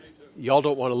Y'all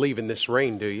don't want to leave in this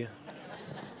rain, do you?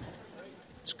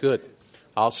 It's good.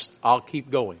 I'll keep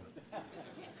going.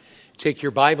 Take your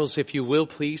Bibles, if you will,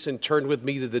 please, and turn with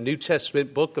me to the New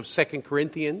Testament book of 2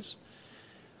 Corinthians.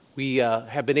 We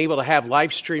have been able to have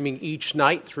live streaming each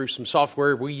night through some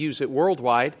software. We use it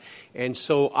worldwide. And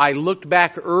so I looked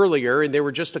back earlier, and there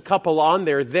were just a couple on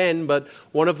there then, but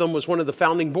one of them was one of the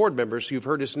founding board members. You've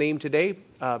heard his name today.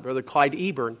 Brother Clyde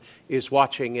Eburn is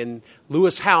watching, and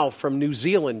Lewis Howe from New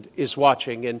Zealand is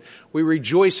watching. And we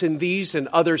rejoice in these and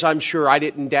others. I'm sure I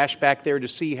didn't dash back there to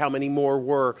see how many more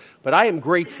were, but I am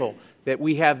grateful that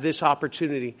we have this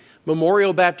opportunity.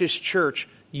 Memorial Baptist Church,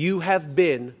 you have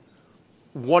been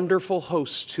wonderful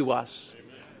hosts to us.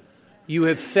 Amen. You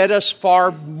have fed us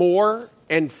far more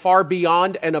and far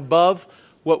beyond and above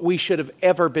what we should have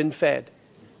ever been fed.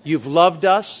 You've loved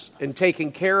us and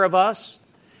taken care of us.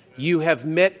 You have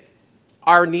met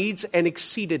our needs and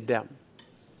exceeded them.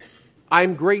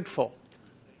 I'm grateful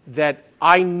that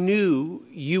I knew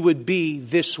you would be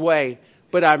this way,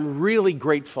 but I'm really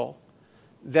grateful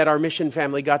that our mission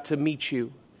family got to meet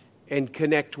you and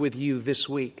connect with you this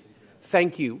week.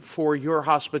 Thank you for your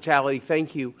hospitality.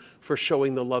 Thank you for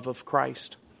showing the love of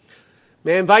Christ.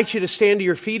 May I invite you to stand to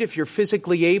your feet if you're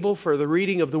physically able for the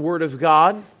reading of the Word of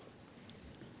God.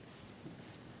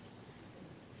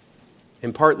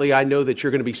 And partly I know that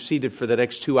you're going to be seated for the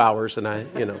next 2 hours, and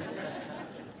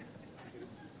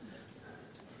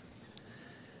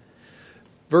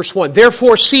Verse 1,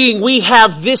 therefore, seeing we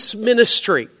have this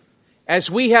ministry, as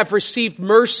we have received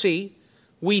mercy,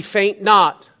 we faint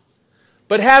not,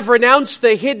 but have renounced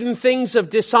the hidden things of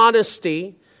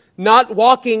dishonesty, not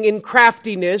walking in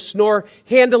craftiness, nor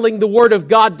handling the word of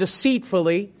God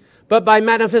deceitfully, but by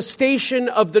manifestation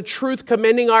of the truth,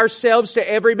 commending ourselves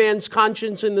to every man's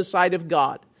conscience in the sight of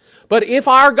God. But if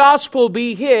our gospel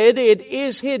be hid, it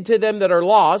is hid to them that are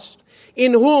lost,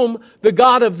 in whom the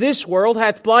God of this world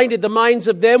hath blinded the minds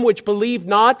of them which believe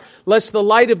not, lest the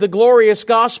light of the glorious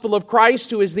gospel of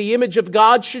Christ, who is the image of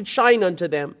God, should shine unto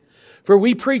them. For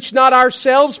we preach not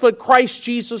ourselves, but Christ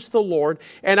Jesus the Lord,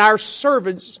 and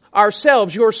ourselves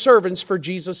your servants for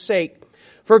Jesus' sake.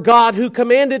 For God, who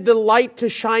commanded the light to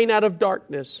shine out of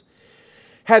darkness,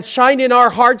 hath shined in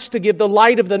our hearts to give the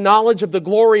light of the knowledge of the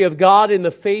glory of God in the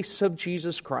face of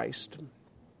Jesus Christ.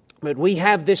 But we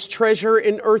have this treasure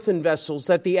in earthen vessels,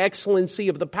 that the excellency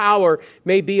of the power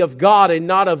may be of God and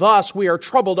not of us. We are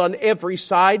troubled on every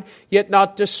side, yet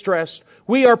not distressed.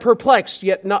 We are perplexed,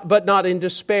 but not in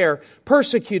despair,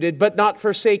 persecuted, but not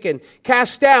forsaken,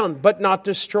 cast down, but not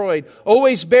destroyed,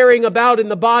 always bearing about in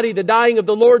the body the dying of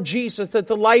the Lord Jesus, that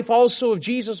the life also of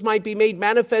Jesus might be made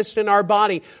manifest in our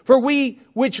body. For we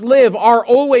which live are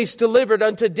always delivered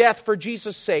unto death for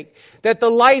Jesus' sake, that the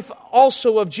life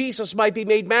also of Jesus might be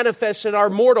made manifest in our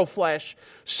mortal flesh.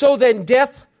 So then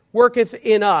death worketh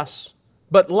in us,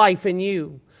 but life in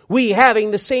you. We,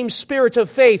 having the same spirit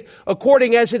of faith,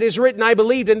 according as it is written, I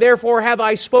believed, and therefore have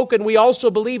I spoken. We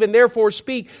also believe, and therefore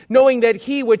speak, knowing that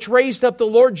he which raised up the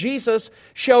Lord Jesus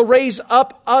shall raise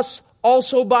up us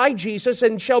also by Jesus,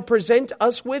 and shall present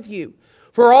us with you.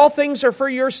 For all things are for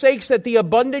your sakes, that the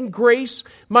abundant grace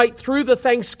might through the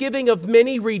thanksgiving of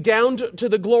many redound to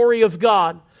the glory of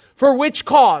God. For which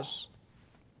cause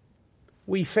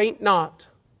we faint not.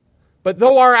 But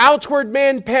though our outward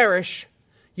man perish,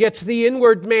 yet the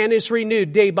inward man is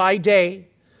renewed day by day.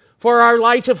 For our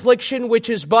light affliction, which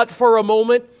is but for a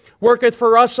moment, worketh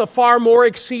for us a far more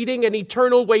exceeding and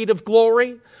eternal weight of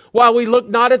glory, while we look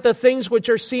not at the things which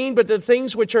are seen, but the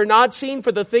things which are not seen.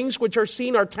 For the things which are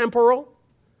seen are temporal,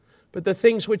 but the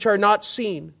things which are not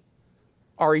seen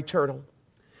are eternal.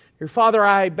 Dear Father,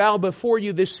 I bow before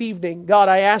you this evening. God,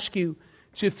 I ask you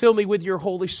to fill me with your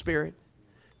Holy Spirit.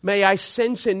 May I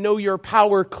sense and know your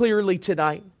power clearly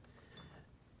tonight.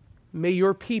 May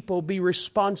your people be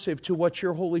responsive to what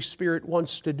your Holy Spirit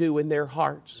wants to do in their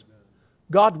hearts.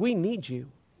 God, we need you.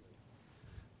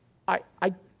 I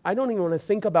don't even want to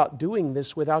think about doing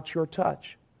this without your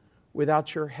touch,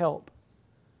 without your help,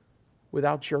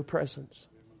 without your presence.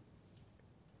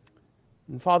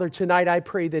 And Father, tonight I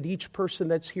pray that each person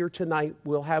that's here tonight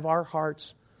will have our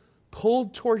hearts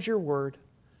pulled towards your word.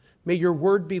 May your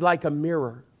word be like a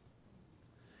mirror.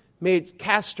 May it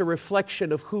cast a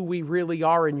reflection of who we really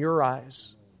are in your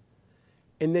eyes.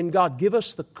 And then, God, give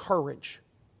us the courage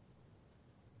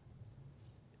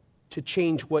to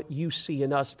change what you see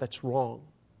in us that's wrong.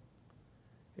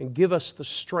 And give us the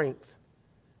strength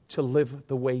to live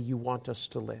the way you want us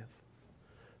to live.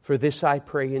 For this I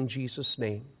pray in Jesus'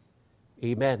 name.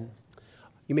 Amen.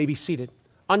 You may be seated.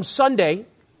 On Sunday,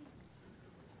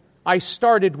 I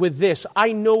started with this.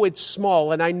 I know it's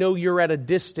small and I know you're at a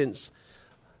distance.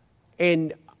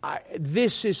 And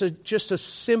this is just a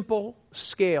simple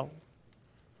scale.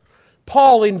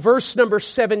 Paul in verse number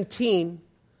 17,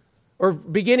 or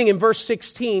beginning in verse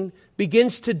 16,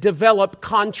 begins to develop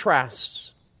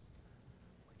contrasts.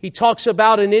 He talks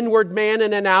about an inward man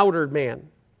and an outward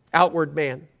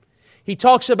man. He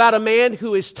talks about a man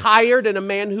who is tired and a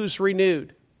man who's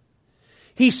renewed.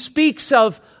 He speaks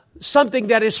of something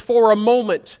that is for a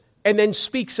moment and then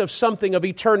speaks of something of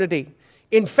eternity.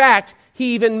 In fact,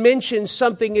 he even mentions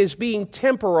something as being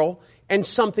temporal and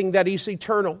something that is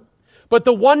eternal. But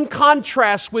the one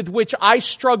contrast with which I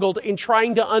struggled in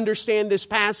trying to understand this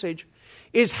passage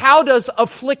is, how does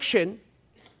affliction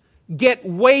get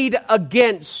weighed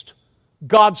against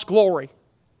God's glory?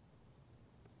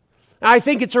 I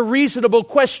think it's a reasonable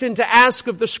question to ask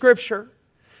of the Scripture.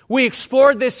 We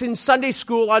explored this in Sunday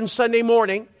school on Sunday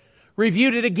morning,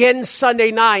 reviewed it again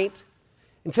Sunday night.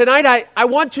 And tonight I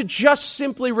want to just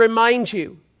simply remind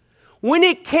you, when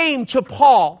it came to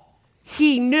Paul,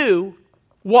 he knew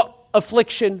what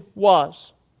affliction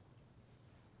was.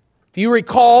 If you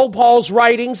recall Paul's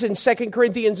writings in 2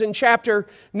 Corinthians in chapter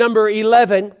number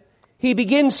 11, he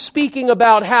begins speaking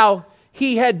about how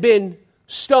he had been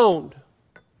stoned,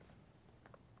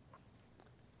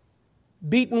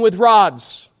 beaten with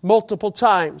rods multiple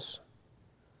times,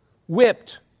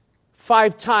 whipped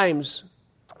 5 times,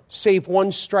 save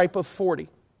 1 stripe of 40.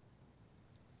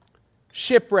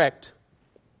 Shipwrecked.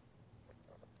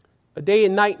 A day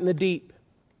and night in the deep.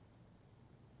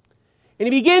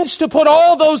 And he begins to put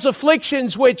all those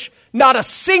afflictions which not a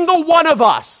single one of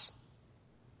us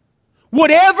would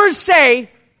ever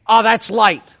say, oh, that's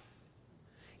light.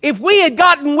 If we had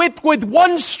gotten whipped with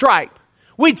 1 stripe,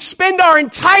 we'd spend our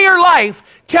entire life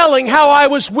telling how I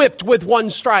was whipped with 1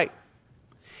 stripe.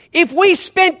 If we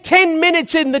spent 10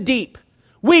 minutes in the deep,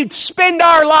 we'd spend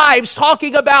our lives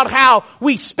talking about how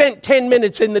we spent 10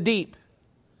 minutes in the deep.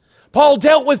 Paul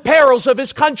dealt with perils of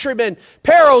his countrymen,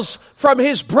 perils from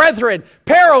his brethren,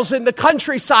 perils in the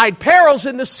countryside, perils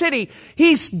in the city.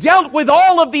 He's dealt with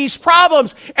all of these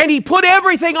problems, and he put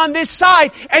everything on this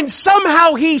side, and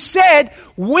somehow he said,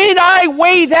 when I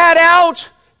weigh that out,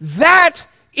 that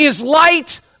is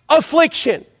light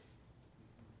affliction.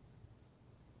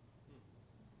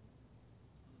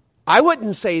 I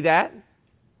wouldn't say that.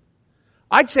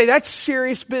 I'd say that's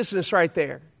serious business right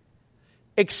there.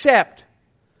 Except,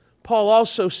 Paul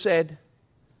also said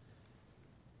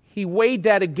he weighed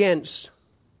that against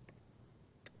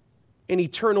an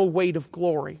eternal weight of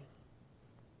glory.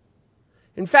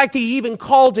 In fact, he even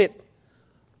called it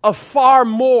a far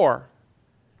more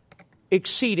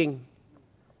exceeding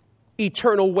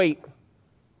eternal weight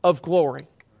of glory.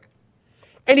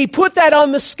 And he put that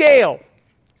on the scale.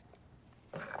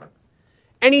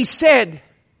 And he said,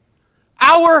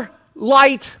 our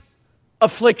light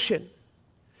affliction.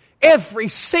 Every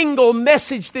single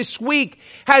message this week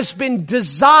has been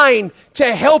designed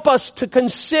to help us to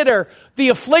consider the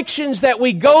afflictions that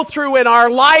we go through in our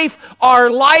life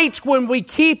are light when we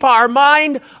keep our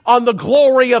mind on the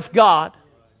glory of God.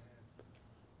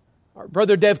 Our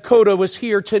brother Dev Koda was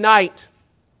here tonight.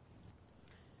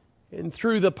 And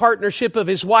through the partnership of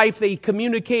his wife, they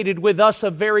communicated with us a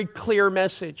very clear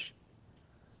message.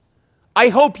 I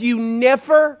hope you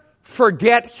never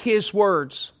forget his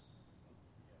words.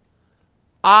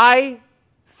 I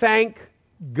thank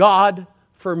God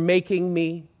for making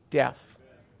me deaf.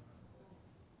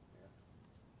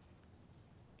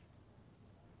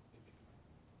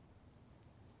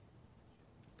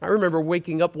 I remember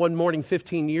waking up one morning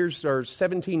 15 years or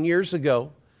 17 years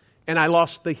ago, and I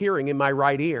lost the hearing in my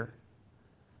right ear.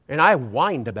 And I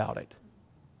whined about it.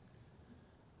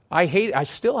 I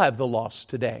still have the loss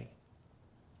today.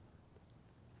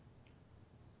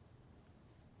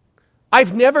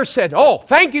 I've never said, oh,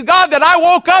 thank you, God, that I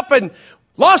woke up and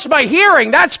lost my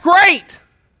hearing. That's great.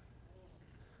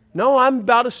 No, I'm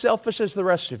about as selfish as the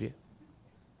rest of you.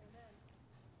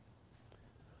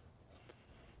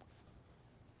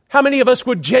 How many of us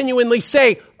would genuinely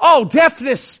say, oh,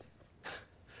 deafness,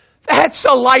 that's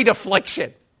a light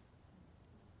affliction?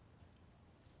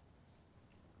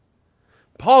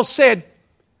 Paul said,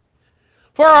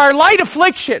 for our light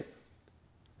affliction,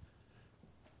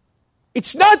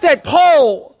 it's not that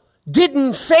Paul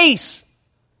didn't face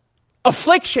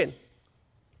affliction.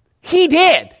 He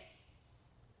did.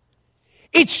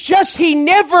 It's just he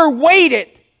never weighed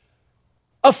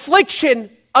affliction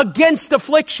against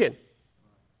affliction.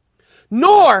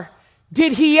 Nor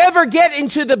did he ever get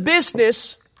into the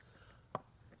business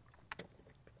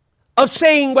of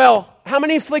saying, well, how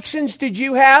many afflictions did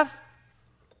you have?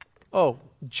 Oh,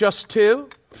 just 2?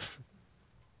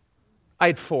 I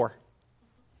had 4.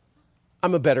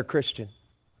 I'm a better Christian.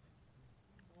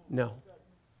 No.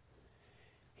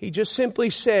 He just simply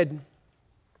said,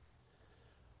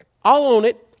 I'll own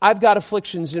it. I've got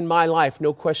afflictions in my life,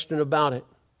 no question about it.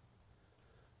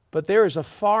 But there is a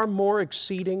far more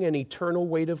exceeding and eternal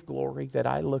weight of glory that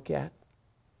I look at.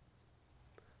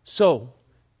 So,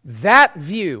 that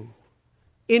view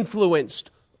influenced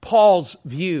Paul's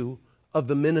view of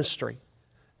the ministry.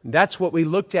 And that's what we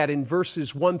looked at in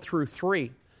verses 1 through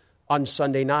 3 on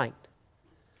Sunday night.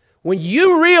 When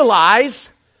you realize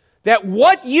that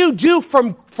what you do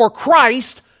for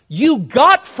Christ, you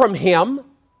got from Him,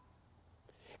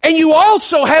 and you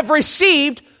also have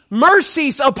received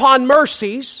mercies upon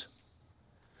mercies,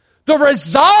 the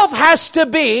resolve has to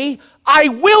be, I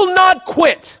will not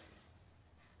quit.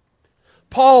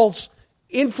 Paul's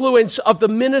influence of the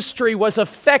ministry was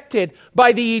affected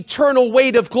by the eternal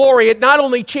weight of glory. It not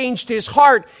only changed his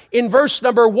heart in verse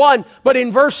number 1, but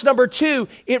in verse number 2,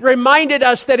 it reminded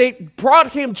us that it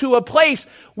brought him to a place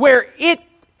where it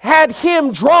had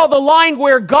him draw the line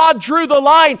where God drew the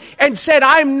line and said,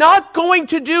 I'm not going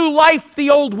to do life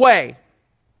the old way.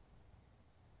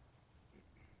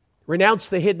 Renounce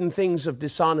the hidden things of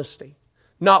dishonesty,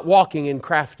 not walking in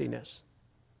craftiness.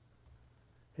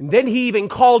 And then he even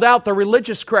called out the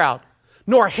religious crowd,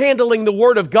 nor handling the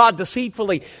word of God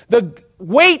deceitfully. The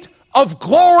weight of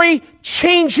glory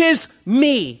changes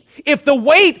me. If the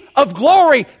weight of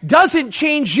glory doesn't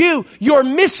change you, you're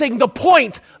missing the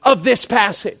point of this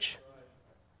passage.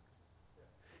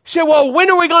 You say, well, when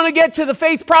are we going to get to the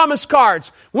faith promise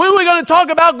cards? When are we going to talk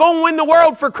about go and win the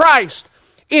world for Christ?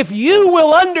 If you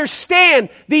will understand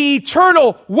the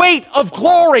eternal weight of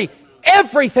glory,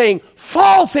 everything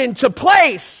falls into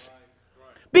place.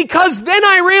 Because then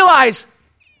I realize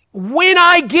when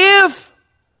I give,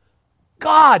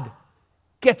 God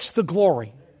gets the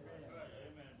glory.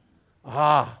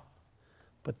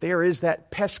 But there is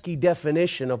that pesky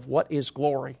definition of what is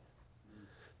glory.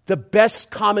 The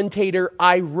best commentator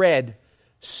I read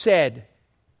said,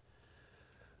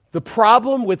 the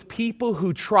problem with people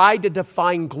who try to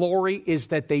define glory is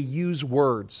that they use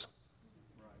words.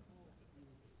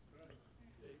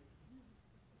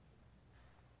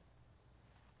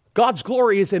 God's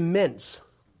glory is immense.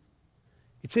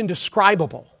 It's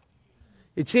indescribable.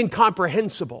 It's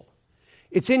incomprehensible.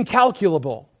 It's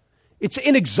incalculable. It's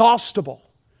inexhaustible.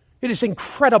 It is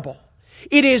incredible.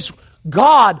 It is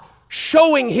God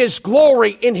showing His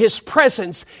glory in His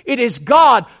presence. It is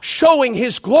God showing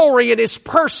His glory in His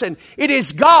person. It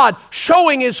is God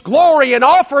showing His glory and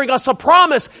offering us a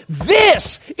promise.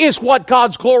 This is what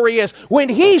God's glory is. When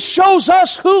He shows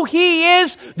us who He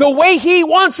is, the way He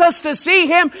wants us to see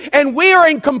Him, and we are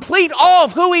in complete awe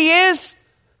of who He is,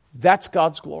 that's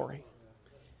God's glory.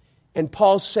 And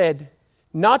Paul said,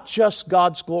 not just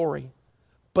God's glory,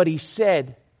 but he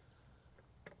said,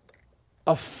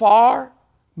 a far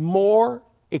more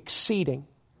exceeding.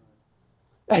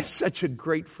 That's such a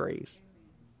great phrase.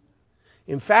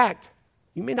 In fact,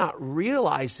 you may not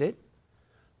realize it,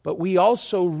 but we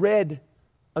also read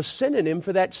a synonym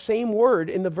for that same word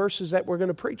in the verses that we're going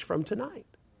to preach from tonight.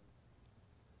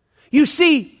 You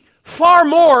see, far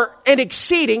more and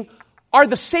exceeding are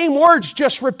the same words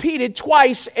just repeated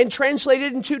twice and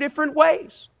translated in two different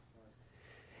ways.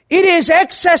 It is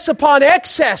excess upon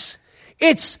excess.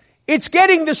 It's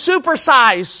getting the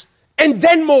supersize and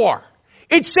then more.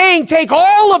 It's saying take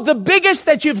all of the biggest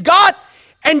that you've got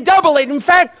and double it. In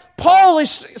fact, Paul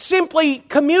is simply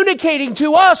communicating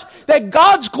to us that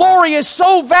God's glory is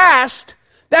so vast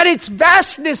that its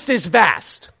vastness is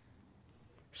vast.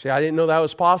 See, I didn't know that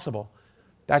was possible.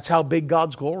 That's how big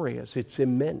God's glory is. It's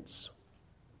immense.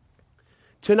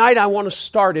 Tonight I want to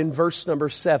start in verse number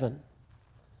 7.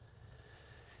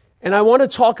 And I want to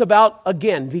talk about,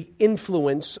 again, the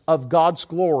influence of God's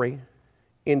glory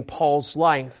in Paul's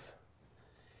life.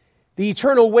 The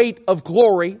eternal weight of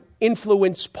glory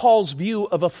influenced Paul's view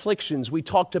of afflictions. We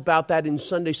talked about that in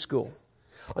Sunday school.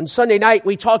 On Sunday night,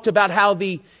 we talked about how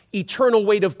the eternal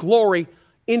weight of glory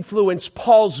influenced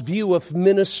Paul's view of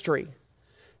ministry.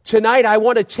 Tonight, I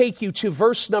want to take you to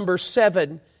verse number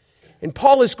 7. And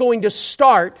Paul is going to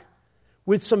start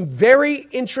with some very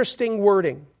interesting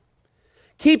wording.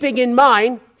 Keeping in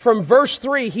mind, from verse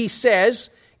 3, he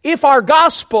says, if our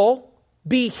gospel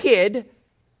be hid,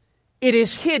 it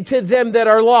is hid to them that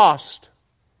are lost.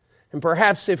 And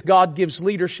perhaps if God gives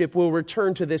leadership, we'll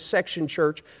return to this section,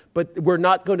 church, but we're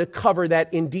not going to cover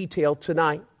that in detail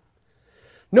tonight.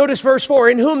 Notice verse 4,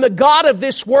 in whom the God of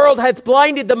this world hath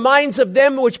blinded the minds of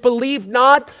them which believe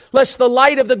not, lest the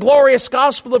light of the glorious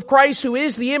gospel of Christ, who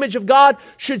is the image of God,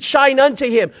 should shine unto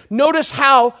him. Notice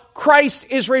how Christ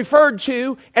is referred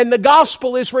to and the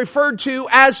gospel is referred to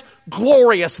as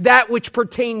glorious, that which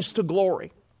pertains to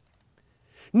glory.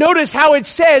 Notice how it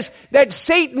says that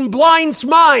Satan blinds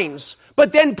minds,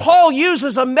 but then Paul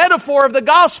uses a metaphor of the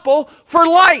gospel for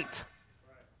light.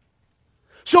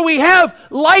 So we have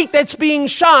light that's being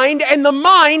shined and the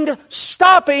mind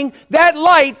stopping that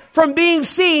light from being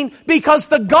seen because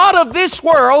the god of this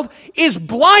world is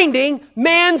blinding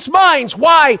man's minds.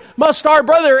 Why must our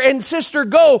brother and sister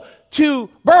go to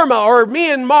Burma or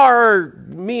Myanmar,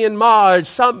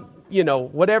 some,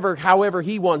 whatever, however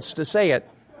he wants to say it?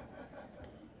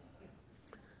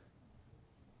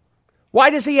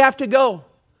 Why does he have to go?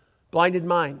 Blinded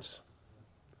minds.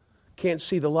 Can't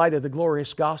see the light of the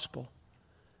glorious gospel.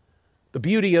 The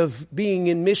beauty of being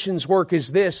in missions work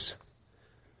is this.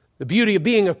 The beauty of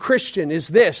being a Christian is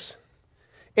this.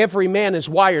 Every man is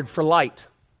wired for light.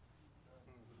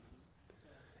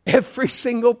 Every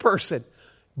single person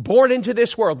born into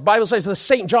this world. The Bible says, the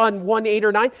St. John 1, 8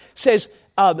 or 9 says,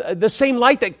 the same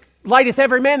light that lighteth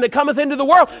every man that cometh into the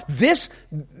world. This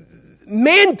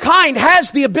mankind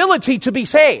has the ability to be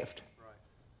saved.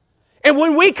 And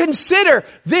when we consider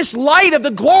this light of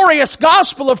the glorious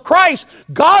gospel of Christ,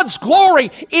 God's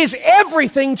glory is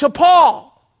everything to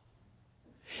Paul.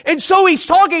 And so he's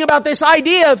talking about this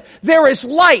idea of there is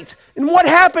light. And what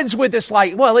happens with this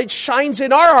light? Well, it shines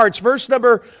in our hearts. Verse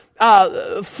number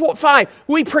 5.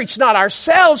 We preach not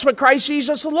ourselves, but Christ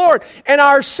Jesus the Lord. And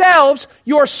ourselves,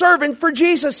 your servant for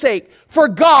Jesus' sake. For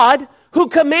God, who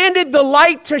commanded the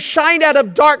light to shine out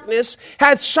of darkness,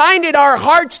 hath shined in our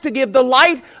hearts to give the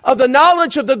light of the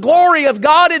knowledge of the glory of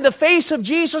God in the face of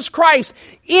Jesus Christ.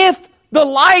 If the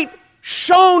light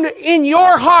shone in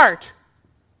your heart,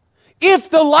 if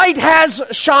the light has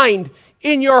shined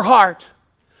in your heart,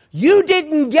 you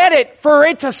didn't get it for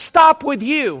it to stop with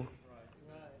you.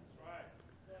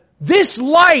 This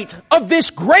light of this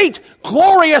great,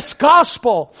 glorious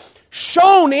gospel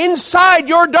shone inside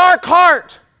your dark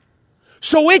heart,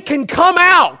 so it can come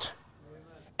out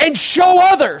and show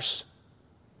others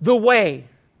the way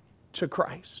to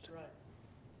Christ.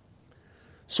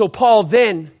 So Paul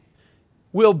then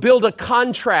will build a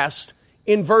contrast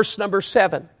in verse number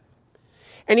 7.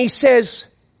 And he says,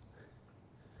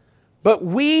 but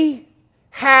we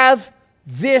have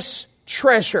this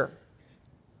treasure.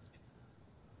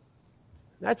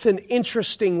 That's an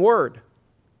interesting word. It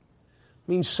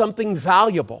means something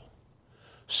valuable.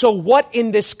 So what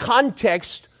in this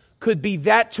context could be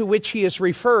that to which he is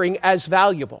referring as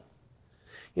valuable?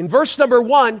 In verse number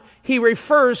 1, he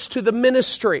refers to the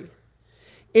ministry.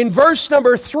 In verse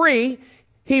number 3,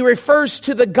 he refers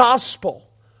to the gospel.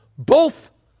 Both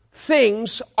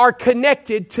things are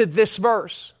connected to this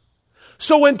verse.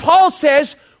 So when Paul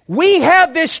says, we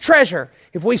have this treasure,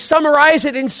 if we summarize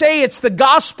it and say it's the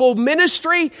gospel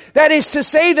ministry, that is to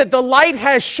say that the light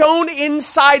has shone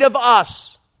inside of us.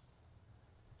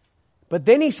 But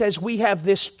then he says we have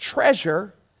this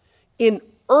treasure in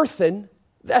earthen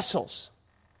vessels.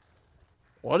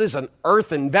 What is an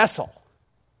earthen vessel?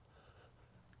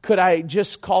 Could I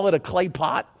just call it a clay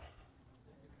pot?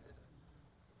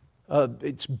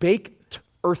 It's baked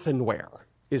earthenware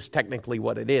is technically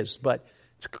what it is, but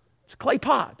it's a clay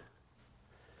pot,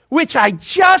 which I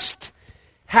just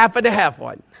happen to have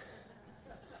one.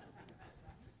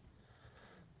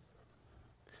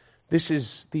 This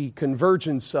is the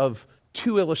convergence of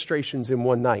two illustrations in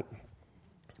one night.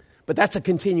 But that's a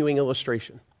continuing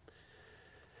illustration.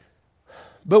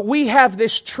 But we have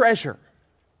this treasure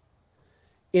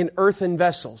in earthen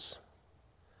vessels.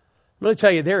 I'm going to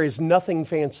tell you, there is nothing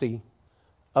fancy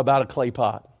about a clay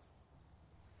pot.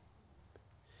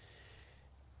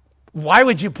 Why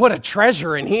would you put a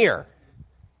treasure in here?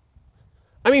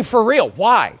 I mean, for real,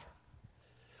 why?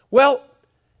 Well,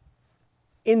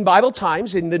 in Bible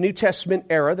times, in the New Testament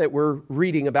era that we're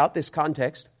reading about, this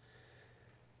context,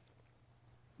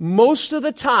 most of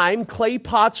the time, clay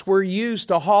pots were used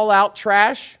to haul out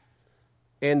trash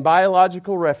and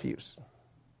biological refuse.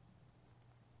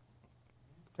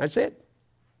 That's it.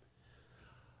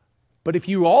 But if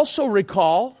you also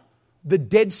recall, the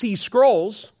Dead Sea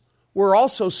Scrolls were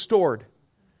also stored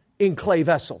in clay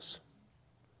vessels.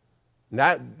 And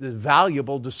that is a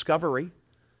valuable discovery.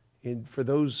 And for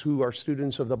those who are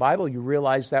students of the Bible, you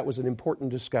realize that was an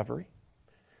important discovery.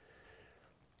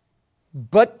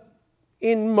 But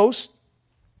in most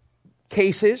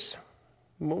cases,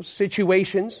 most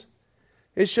situations,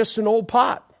 it's just an old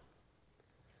pot.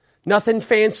 Nothing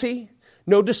fancy,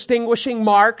 no distinguishing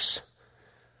marks.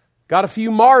 Got a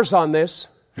few Mars on this.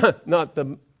 Not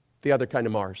the other kind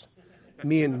of Mars.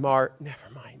 Me and Mar, never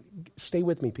mind. Stay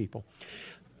with me, people.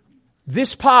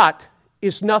 This pot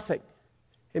is nothing.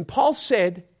 And Paul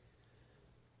said,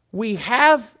 we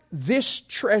have this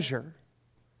treasure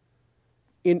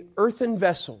in earthen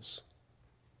vessels.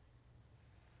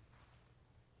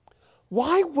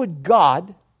 why would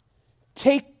God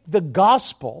take the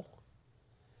gospel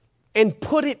and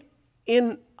put it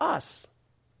in us?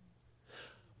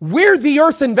 We're the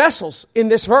earthen vessels in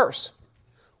this verse.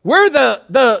 We're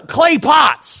the clay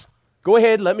pots. Go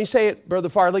ahead, let me say it, Brother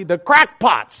Farley. The crack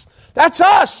pots. That's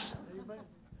us.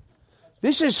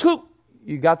 This is who...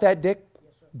 You got that, Dick?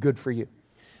 Good for you.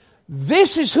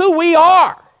 This is who we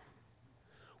are.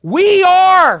 We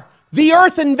are the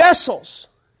earthen vessels.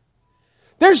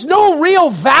 There's no real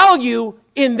value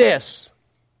in this.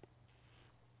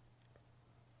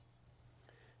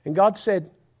 And God said,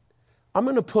 I'm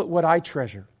going to put what I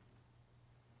treasure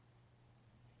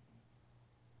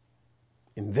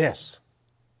in this.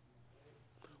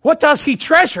 What does He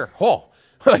treasure? Oh,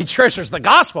 He treasures the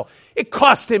gospel. It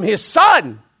cost Him His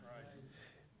Son.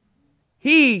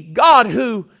 He, God,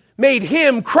 who made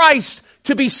Him, Christ,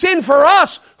 to be sin for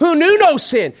us who knew no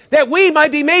sin, that we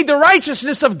might be made the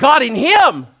righteousness of God in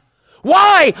Him.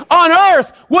 Why on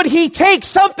earth would He take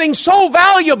something so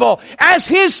valuable as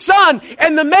His Son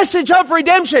and the message of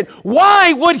redemption?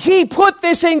 Why would He put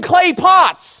this in clay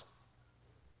pots?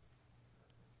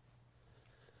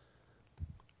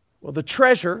 Well, the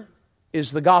treasure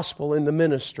is the gospel in the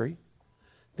ministry.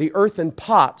 The earthen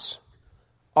pots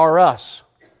are us.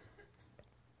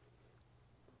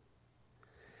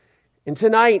 And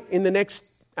tonight, in the next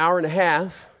hour and a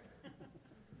half,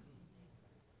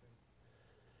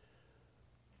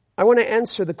 I want to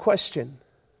answer the question,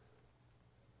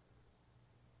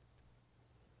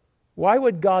 why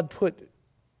would God put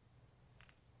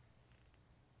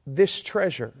this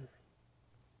treasure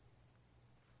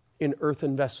in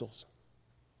earthen vessels?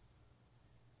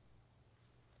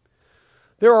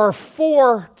 There are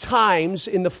 4 times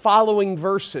in the following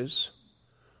verses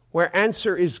where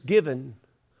answer is given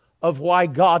of why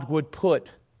God would put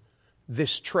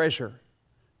this treasure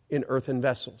in earthen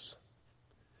vessels.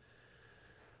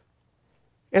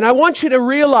 And I want you to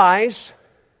realize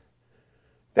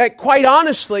that, quite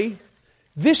honestly,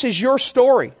 this is your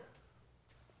story.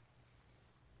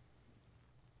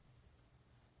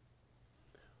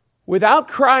 Without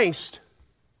Christ,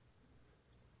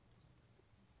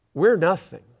 we're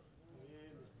nothing.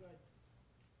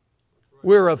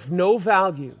 We're of no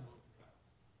value.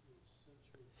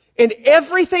 And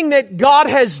everything that God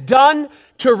has done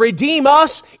to redeem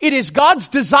us, it is God's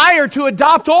desire to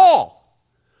adopt all.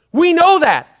 We know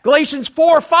that. Galatians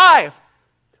 4:5,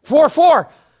 4:4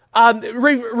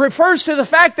 refers to the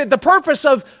fact that the purpose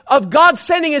of God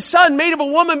sending His Son, made of a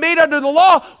woman, made under the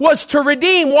law, was to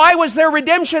redeem. Why was there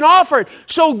redemption offered?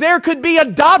 So there could be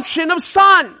adoption of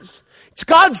sons. It's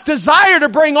God's desire to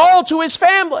bring all to His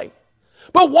family.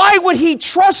 But why would He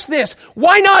trust this?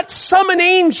 Why not summon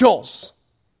angels?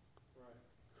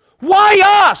 Why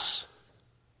us?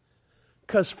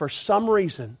 Because for some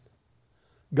reason,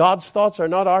 God's thoughts are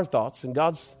not our thoughts, and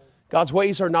God's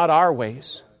ways are not our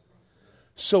ways.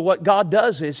 So what God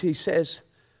does is He says,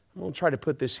 I'm going to try to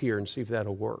put this here and see if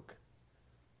that'll work.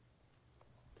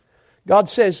 God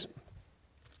says,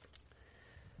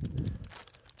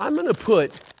 I'm going to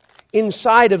put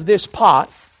inside of this pot,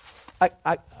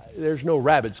 there's no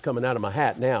rabbits coming out of my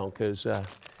hat now because I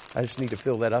just need to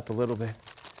fill that up a little bit.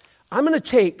 I'm going to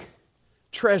take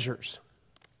treasures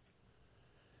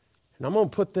and I'm going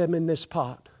to put them in this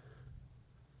pot.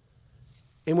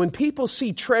 And when people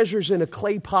see treasures in a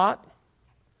clay pot,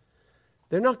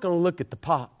 they're not going to look at the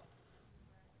pot.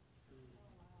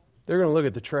 They're going to look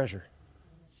at the treasure.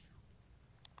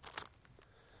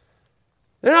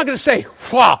 They're not going to say,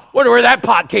 wow, wonder where that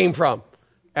pot came from.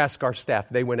 Ask our staff.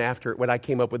 They went after it when I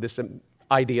came up with this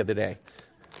idea today.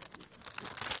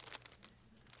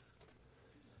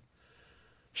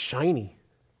 Shiny,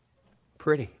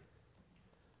 pretty,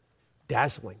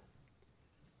 dazzling.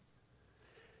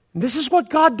 And this is what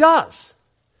God does.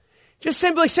 Just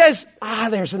simply says,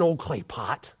 there's an old clay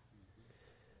pot.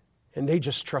 And they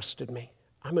just trusted me.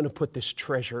 I'm going to put this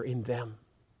treasure in them.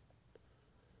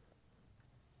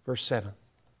 Verse 7.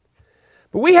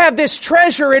 But we have this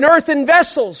treasure in earthen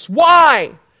vessels.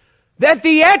 Why? That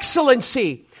the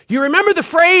excellency. You remember the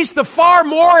phrase, the far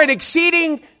more and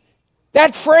exceeding?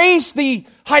 That phrase, the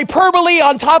hyperbole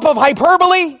on top of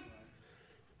hyperbole?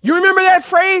 You remember that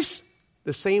phrase?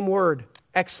 The same word.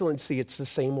 Excellency, it's the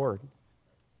same word.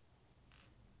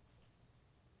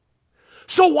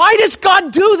 So why does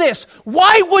God do this?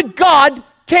 Why would God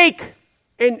take,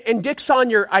 and Dick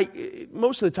Sonier,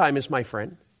 most of the time is my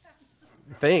friend,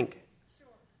 I think.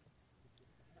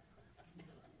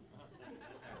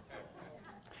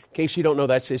 In case you don't know,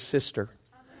 that's his sister.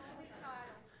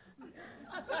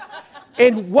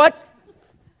 And what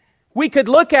we could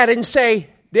look at and say,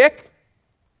 Dick,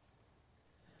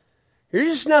 You're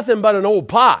just nothing but an old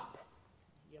pot.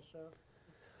 Yes, sir.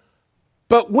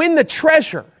 But when the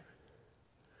treasure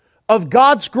of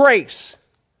God's grace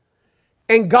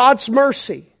and God's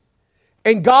mercy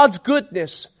and God's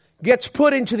goodness gets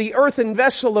put into the earthen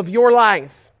vessel of your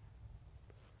life,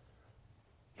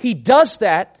 He does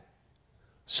that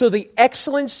so the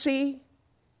excellency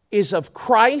is of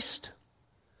Christ.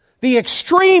 The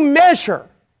extreme measure,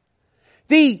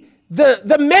 the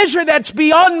measure that's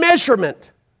beyond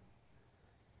measurement,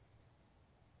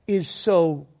 is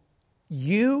so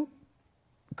you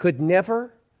could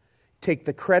never take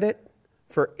the credit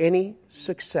for any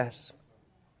success.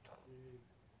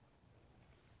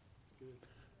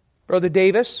 Brother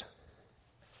Davis,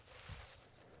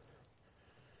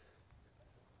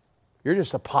 you're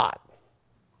just a pot.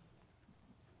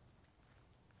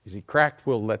 Is he cracked?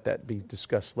 We'll let that be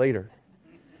discussed later.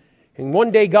 And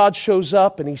one day God shows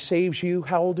up and He saves you.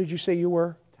 How old did you say you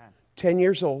were? 10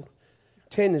 years old.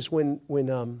 10 is when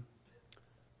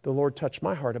the Lord touched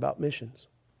my heart about missions.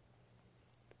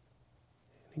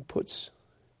 He puts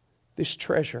this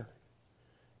treasure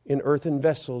in earthen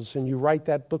vessels, and you write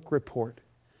that book report,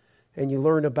 and you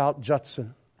learn about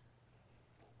Judson.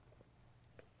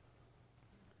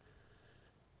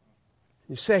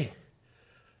 You say,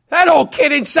 that old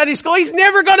kid in Sunday school, he's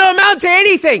never going to amount to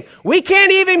anything. We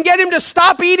can't even get him to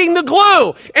stop eating the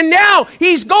glue. And now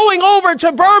he's going over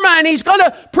to Burma and he's going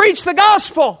to preach the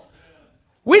gospel.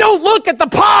 We don't look at the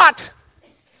pot.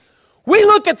 We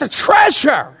look at the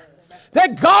treasure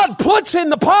that God puts in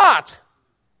the pot.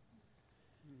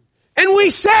 And we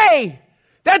say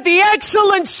that the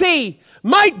excellency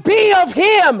might be of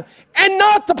Him and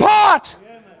not the pot.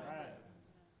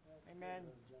 Amen.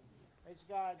 Praise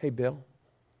God. Hey, Bill.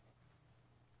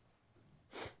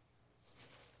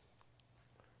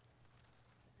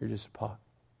 You're just a pot.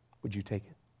 Would you take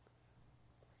it?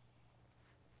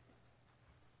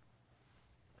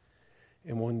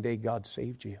 And one day God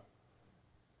saved you.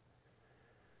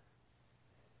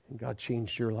 And God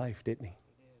changed your life, didn't He?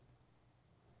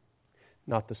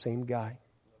 Not the same guy.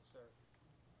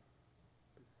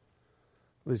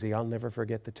 Lizzie, I'll never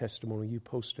forget the testimony you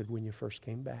posted when you first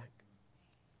came back.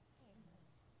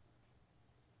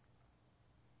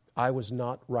 I was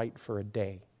not right for a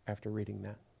day after reading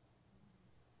that.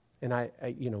 And I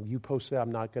you posted,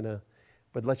 I'm not going to,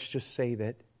 but let's just say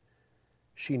that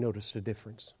she noticed a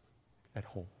difference at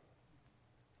home.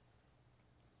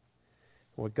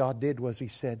 What God did was He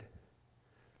said,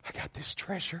 I got this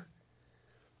treasure.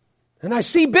 And I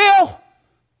see Bill.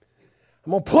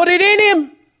 I'm going to put it in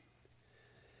him.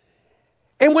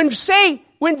 And when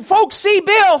folks see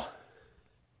Bill,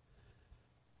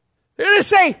 they're going to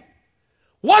say,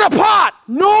 what a pot.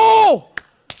 No.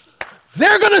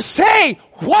 They're going to say,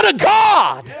 what a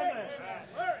God.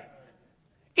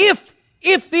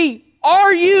 If the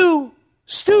RU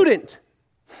student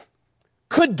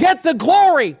could get the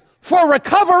glory for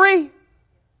recovery,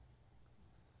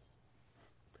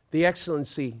 the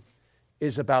excellency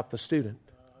is about the student.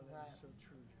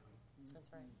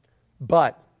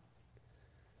 But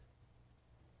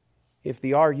if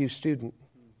the RU student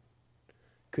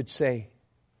could say,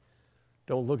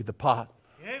 don't look at the pot.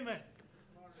 Amen.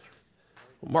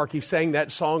 Mark, you sang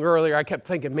that song earlier. I kept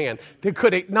thinking, man,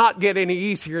 could it not get any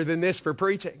easier than this for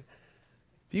preaching?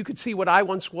 If you could see what I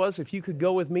once was, if you could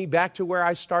go with me back to where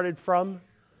I started from,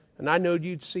 and I know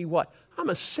you'd see what? I'm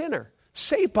a sinner,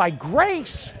 saved by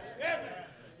grace.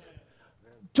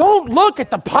 Don't look at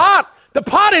the pot. The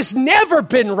pot has never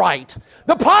been right.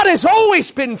 The pot has always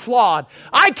been flawed.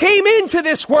 I came into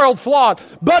this world flawed.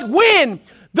 But when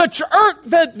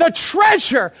the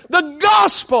treasure, the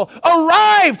gospel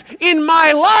arrived in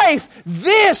my life,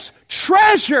 this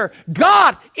treasure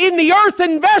got in the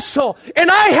earthen vessel, and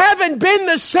I haven't been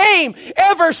the same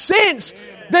ever since.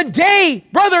 The day,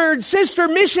 brother and sister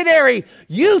missionary,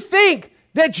 you think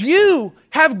that you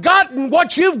have gotten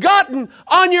what you've gotten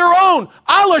on your own,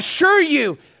 I'll assure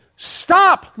you,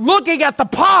 stop looking at the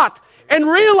pot and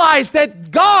realize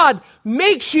that God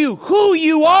makes you who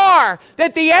you are,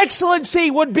 that the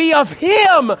excellency would be of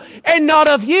Him and not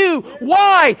of you.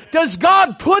 Why does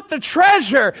God put the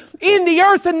treasure in the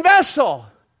earthen vessel?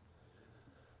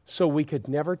 So we could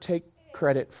never take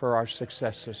credit for our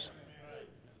successes.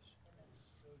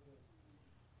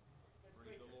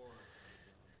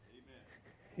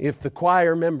 If the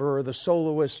choir member or the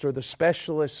soloist or the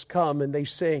specialist come and they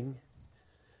sing,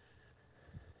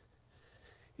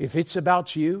 if it's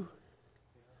about you,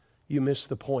 you miss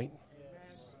the point.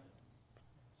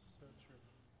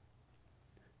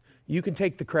 You can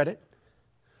take the credit.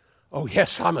 Oh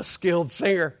yes, I'm a skilled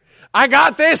singer. I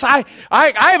got this. I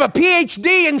have a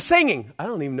PhD in singing. I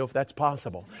don't even know if that's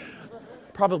possible.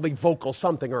 probably vocal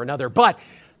something or another. But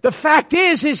the fact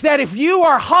is that if you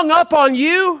are hung up on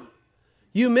you,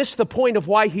 you miss the point of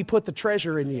why He put the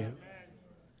treasure in you.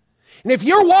 And if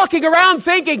you're walking around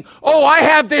thinking, oh, I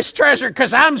have this treasure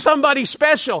because I'm somebody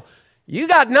special, you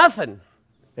got nothing.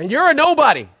 And you're a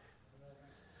nobody.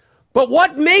 But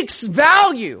what makes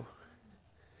value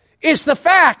is the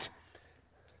fact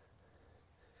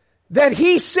that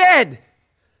He said,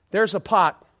 there's a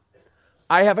pot.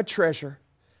 I have a treasure.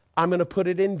 I'm going to put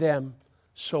it in them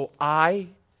so I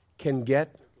can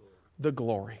get the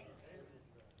glory.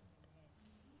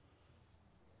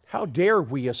 How dare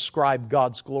we ascribe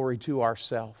God's glory to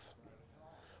ourselves?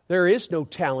 There is no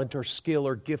talent or skill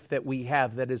or gift that we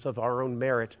have that is of our own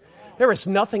merit. There is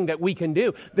nothing that we can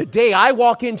do. The day I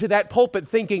walk into that pulpit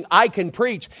thinking I can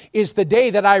preach is the day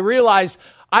that I realize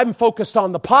I'm focused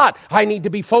on the pot. I need to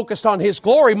be focused on His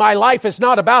glory. My life is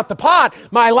not about the pot.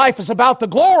 My life is about the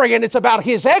glory, and it's about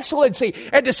His excellency.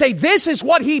 And to say, this is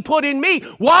what He put in me.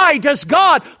 Why does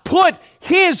God put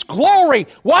His glory?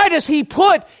 Why does He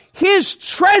put His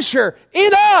treasure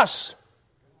in us?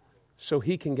 So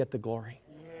He can get the glory.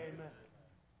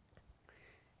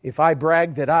 If I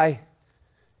brag that I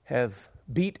have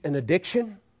beat an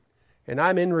addiction and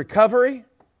I'm in recovery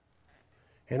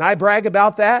and I brag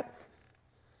about that,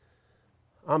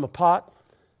 I'm a pot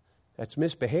that's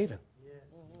misbehaving.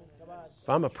 If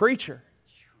I'm a preacher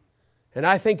and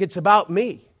I think it's about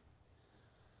me,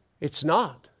 it's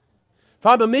not. If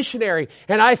I'm a missionary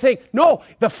and I think, no,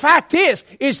 the fact is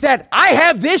that I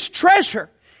have this treasure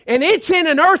and it's in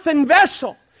an earthen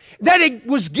vessel, that it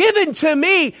was given to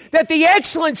me that the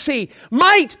excellency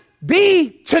might be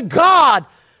to God.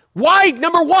 Why,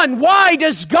 number one, why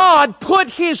does God put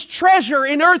His treasure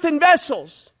in earthen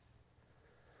vessels?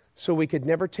 So we could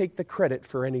never take the credit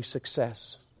for any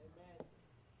success.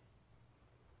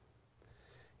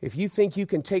 If you think you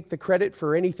can take the credit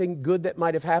for anything good that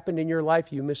might have happened in your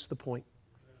life, you miss the point.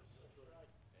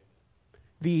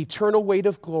 The eternal weight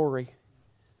of glory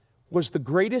was the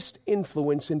greatest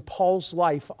influence in Paul's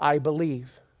life, I believe.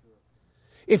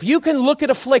 If you can look at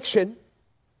affliction,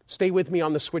 stay with me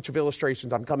on the switch of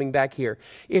illustrations, I'm coming back here.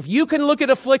 If you can look at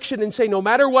affliction and say, no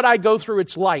matter what I go through,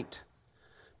 it's light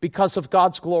because of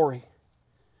God's glory.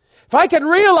 If I can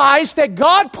realize that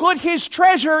God put His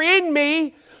treasure in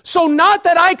me, so not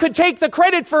that I could take the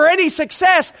credit for any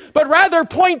success, but rather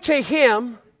point to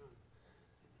Him,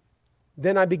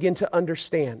 then I begin to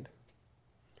understand.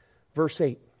 Verse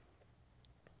 8.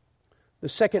 The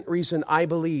second reason I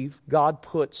believe God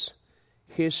puts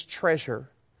His treasure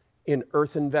in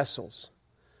earthen vessels.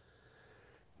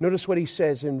 Notice what He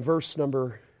says in verse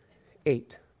number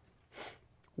 8.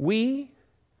 We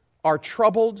are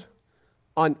troubled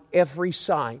on every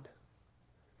side,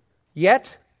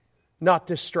 yet not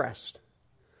distressed.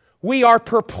 We are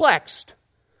perplexed,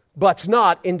 but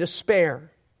not in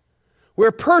despair.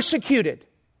 We're persecuted.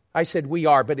 I said we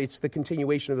are, but it's the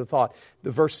continuation of the thought.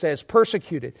 The verse says,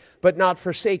 persecuted, but not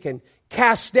forsaken.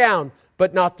 Cast down,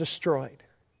 but not destroyed.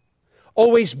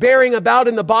 Always bearing about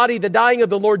in the body the dying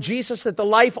of the Lord Jesus, that the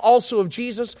life also of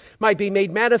Jesus might be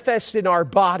made manifest in our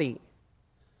body.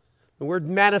 The word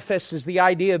manifest is the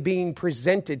idea of being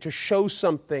presented, to show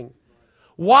something.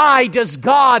 Why does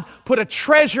God put a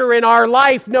treasure in our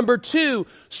life? Number two,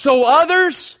 so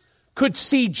others could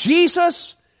see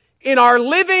Jesus in our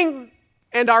living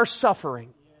and our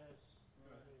suffering.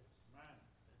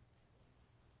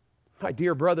 My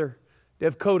dear brother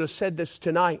Dev Koda said this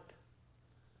tonight.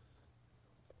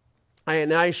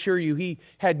 And I assure you, he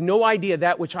had no idea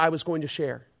that which I was going to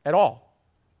share at all.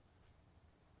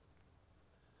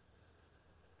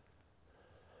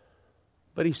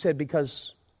 But he said,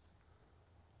 because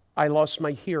I lost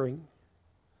my hearing,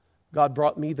 God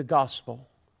brought me the gospel,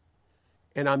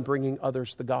 and I'm bringing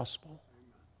others the gospel.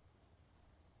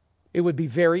 It would be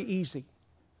very easy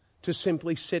to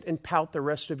simply sit and pout the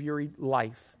rest of your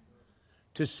life,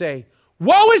 to say,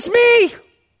 woe is me!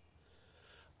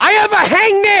 I have a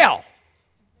hangnail!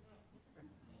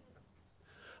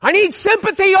 I need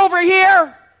sympathy over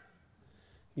here!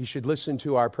 You should listen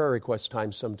to our prayer request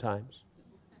times sometimes.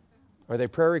 Are they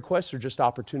prayer requests or just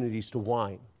opportunities to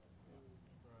whine?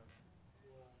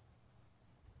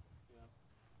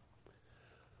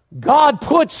 God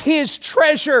puts His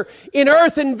treasure in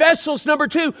earthen vessels, number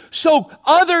two, so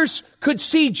others could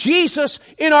see Jesus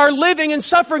in our living and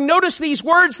suffering. Notice these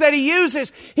words that He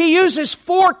uses. He uses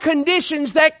 4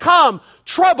 conditions that come: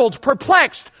 troubled,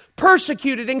 perplexed,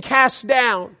 persecuted, and cast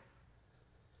down.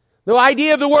 The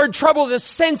idea of the word trouble, the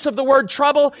sense of the word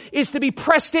trouble, is to be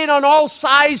pressed in on all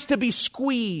sides, to be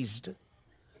squeezed.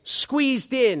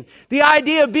 squeezed in. The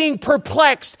idea of being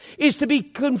perplexed is to be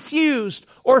confused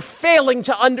or failing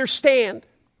to understand.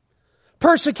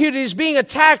 Persecuted is being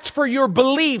attacked for your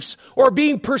beliefs or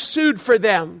being pursued for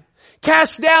them.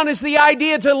 Cast down is the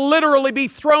idea to literally be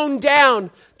thrown down,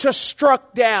 to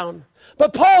struck down.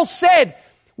 But Paul said,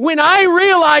 when I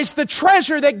realize the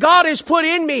treasure that God has put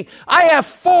in me, I have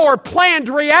 4 planned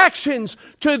reactions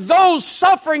to those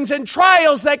sufferings and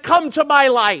trials that come to my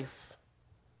life.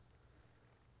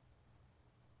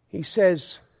 He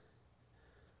says,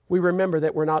 we remember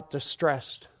that we're not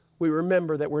distressed. We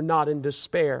remember that we're not in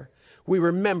despair. We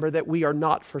remember that we are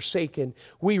not forsaken.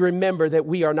 We remember that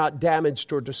we are not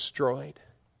damaged or destroyed.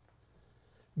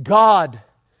 God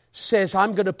says,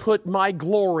 I'm going to put my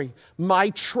glory,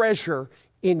 my treasure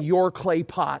in your clay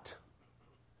pot.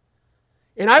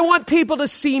 And I want people to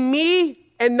see me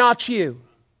and not you.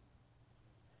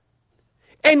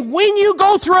 And when you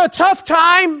go through a tough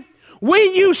time,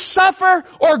 when you suffer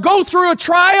or go through a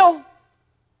trial,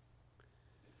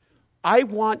 I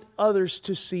want others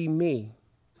to see me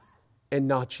and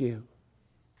not you.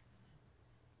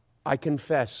 I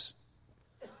confess,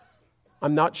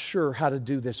 I'm not sure how to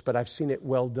do this, but I've seen it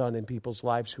well done in people's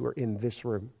lives who are in this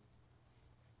room.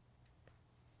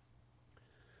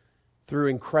 Through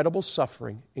incredible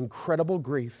suffering, incredible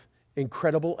grief,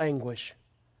 incredible anguish,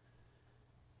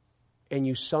 and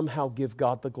you somehow give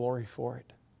God the glory for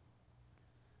it.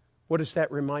 What is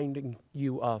that reminding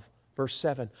you of? Verse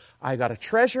 7, I got a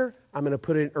treasure, I'm going to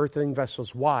put it in earthen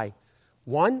vessels. Why?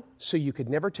 1, so you could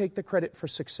never take the credit for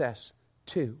success.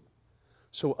 2,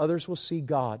 so others will see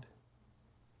God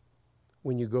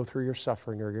when you go through your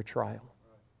suffering or your trial.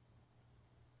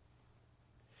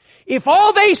 If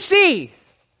all they see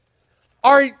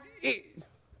sorry,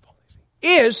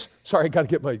 I got to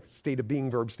get my state of being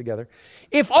verbs together.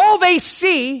 If all they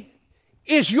see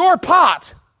is your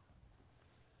pot,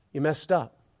 you messed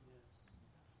up.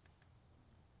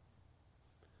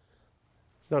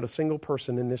 There's not a single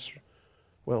person in this,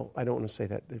 well, I don't want to say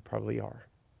that, they probably are.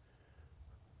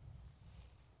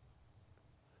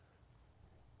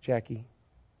 Jackie,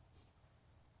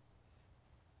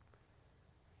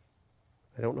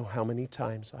 I don't know how many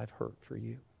times I've hurt for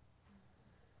you.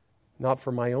 Not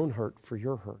for my own hurt, for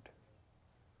your hurt.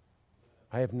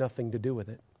 I have nothing to do with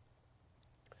it.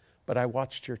 But I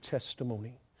watched your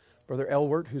testimony. Brother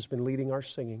Elwert, who's been leading our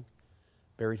singing,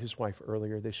 buried his wife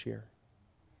earlier this year.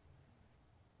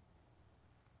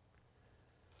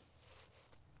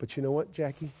 But you know what,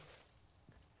 Jackie?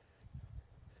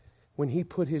 When he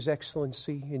put his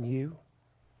excellency in you,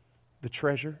 the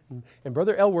treasure, and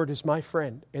Brother Elwert is my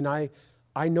friend, and I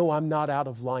know I'm not out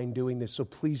of line doing this, so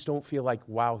please don't feel like,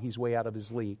 wow, he's way out of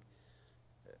his league.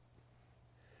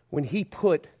 When he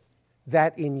put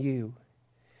that in you,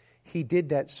 he did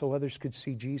that so others could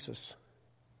see Jesus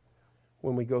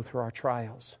when we go through our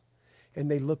trials. And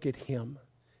they look at him,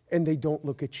 and they don't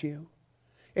look at you.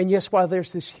 And yes, while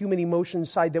there's this human emotion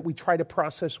side that we try to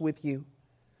process with you,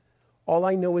 all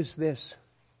I know is this.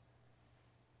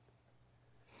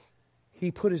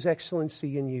 He put his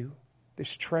excellency in you,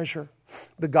 this treasure,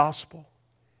 the gospel.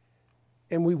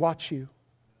 And we watch you.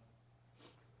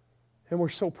 And we're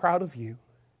so proud of you.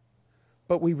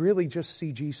 But we really just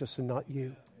see Jesus and not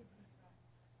you.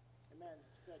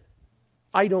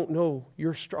 I don't know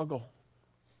your struggle.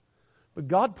 But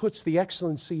God puts the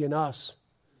excellency in us,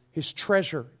 his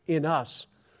treasure in us,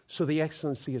 so the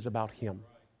excellency is about him.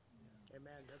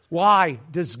 Why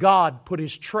does God put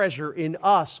his treasure in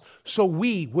us so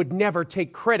we would never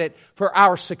take credit for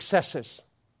our successes?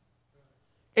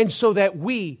 And so that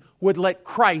we would let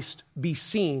Christ be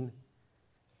seen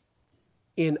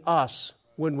in us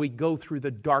when we go through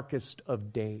the darkest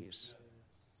of days.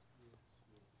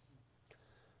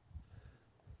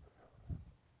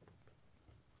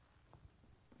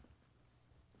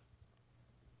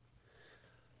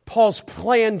 Paul's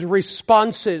planned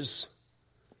responses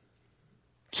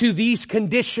to these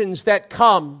conditions that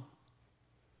come.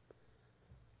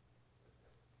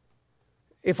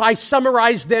 If I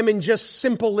summarize them in just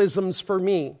simplisms for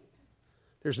me,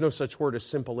 there's no such word as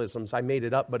simplisms. I made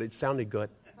it up, but it sounded good.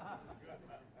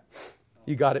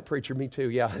 You got it, preacher? Me too.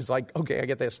 Yeah, it's like, okay, I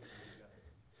get this.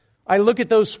 I look at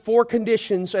those 4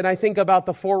 conditions and I think about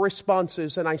the 4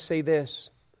 responses and I say this.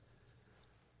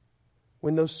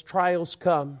 When those trials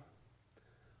come,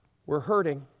 we're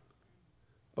hurting,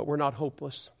 but we're not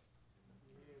hopeless.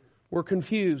 We're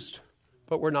confused,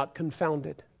 but we're not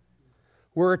confounded.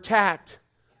 We're attacked,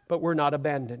 but we're not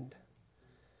abandoned.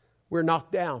 We're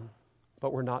knocked down,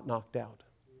 but we're not knocked out.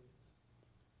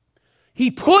 He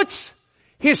puts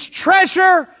his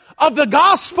treasure of the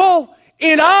gospel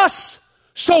in us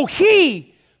so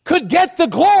he could get the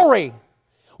glory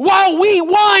while we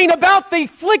whine about the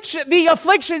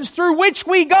afflictions through which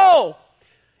we go.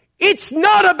 It's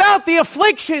not about the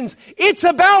afflictions. It's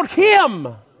about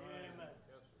Him.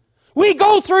 We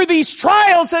go through these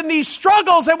trials and these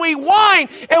struggles and we whine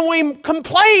and we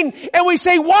complain and we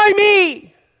say, why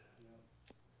me?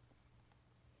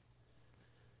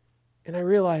 And I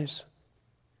realize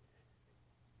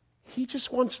He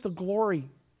just wants the glory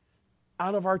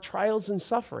out of our trials and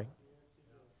suffering.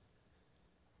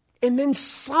 And then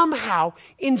somehow,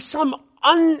 in some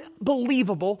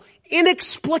unbelievable,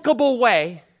 inexplicable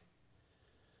way,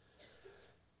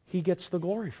 He gets the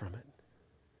glory from it.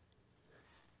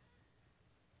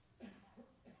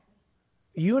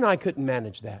 You and I couldn't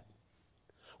manage that.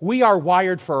 We are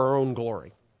wired for our own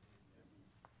glory.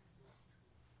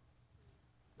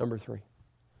 Number 3.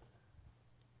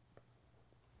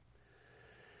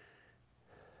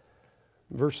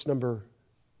 Verse number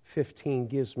 15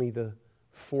 gives me the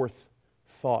fourth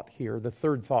thought here. The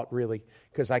third thought, really,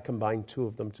 because I combined 2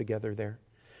 of them together there.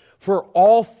 For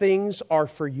all things are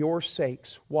for your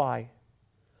sakes. Why?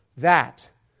 That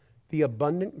the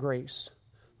abundant grace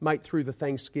might, through the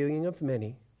thanksgiving of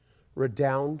many,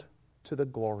 redound to the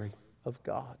glory of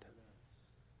God.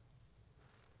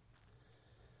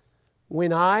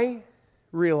 When I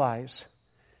realize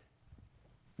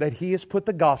that He has put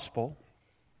the gospel,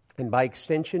 and by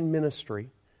extension ministry,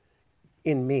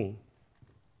 in me,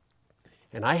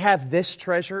 and I have this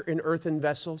treasure in earthen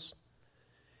vessels,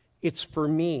 it's for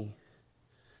me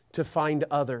to find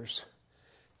others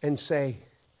and say,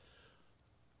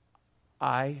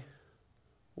 I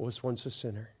was once a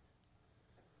sinner.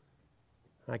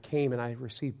 I came and I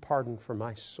received pardon for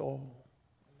my soul.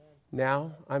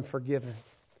 Now I'm forgiven.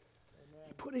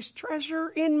 He put His treasure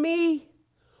in me.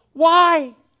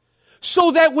 Why?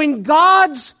 So that when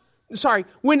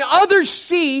others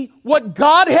see what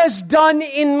God has done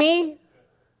in me,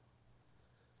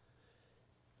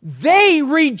 they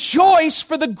rejoice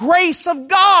for the grace of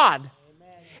God.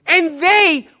 Amen. And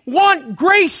they want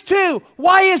grace too.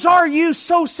 Why is RU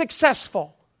so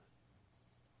successful?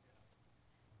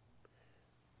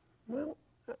 Well,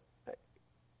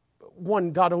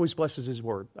 one, God always blesses His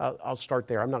word. I'll start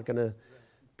there. I'm not going to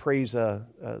praise a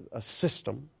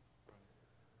system.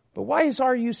 But why is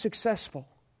RU successful?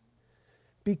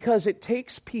 Because it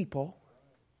takes people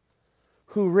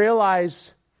who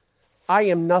realize I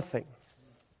am nothing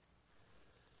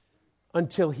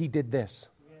until He did this.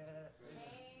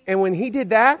 And when He did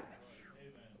that,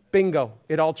 bingo,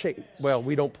 it all changed. Well,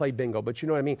 we don't play bingo, but you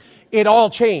know what I mean. It all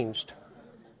changed.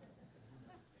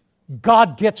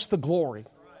 God gets the glory.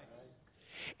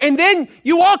 And then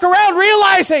you walk around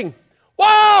realizing,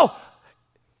 wow,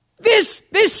 this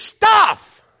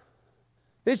stuff,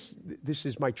 this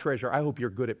is my treasure. I hope you're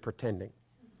good at pretending.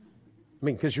 I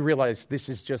mean, because you realize this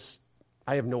is just,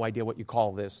 I have no idea what you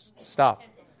call this stuff.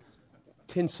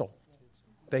 Tinsel.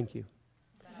 Thank you.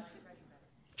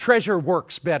 Treasure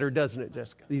works better, doesn't it,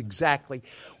 Jessica? Exactly.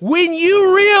 When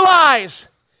you realize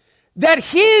that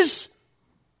His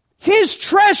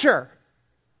treasure,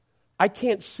 I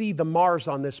can't see the Mars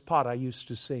on this pot I used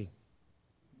to see.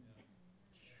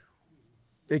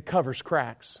 It covers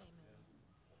cracks.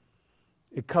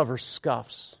 It covers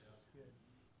scuffs.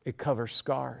 It covers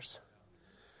scars.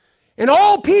 And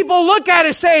all people look at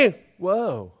it saying,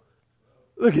 whoa,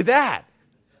 look at that.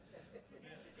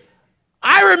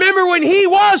 I remember when He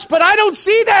was, but I don't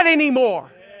see that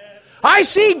anymore. I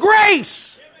see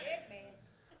grace.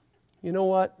 You know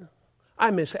what? I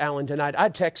miss Alan tonight. I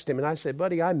texted him and I said,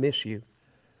 buddy, I miss you.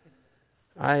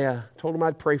 I told him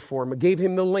I'd pray for him. I gave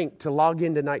him the link to log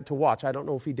in tonight to watch. I don't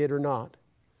know if he did or not.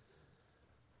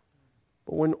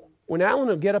 But when Alan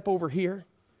will get up over here,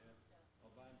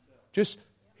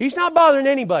 he's not bothering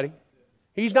anybody.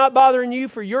 He's not bothering you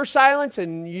for your silence,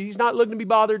 and he's not looking to be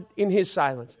bothered in his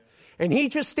silence. And he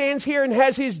just stands here and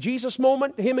has his Jesus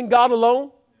moment, him and God alone.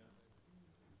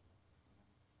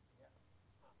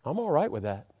 I'm all right with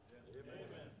that.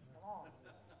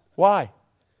 Why?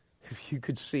 If you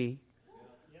could see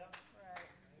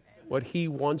what he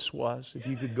once was, if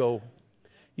you could go,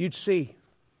 you'd see.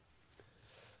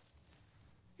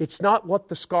 It's not what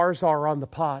the scars are on the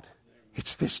pot.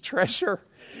 It's this treasure.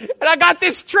 And I got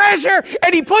this treasure,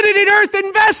 and He put it in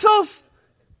earthen vessels.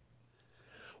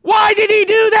 Why did He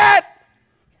do that?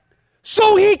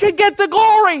 So He could get the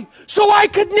glory. So I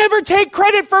could never take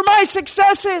credit for my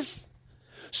successes.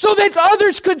 So that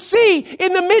others could see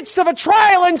in the midst of a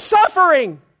trial and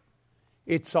suffering,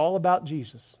 it's all about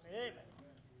Jesus.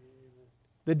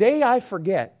 The day I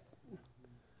forget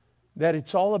that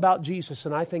it's all about Jesus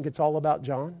and I think it's all about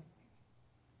John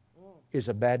is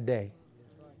a bad day.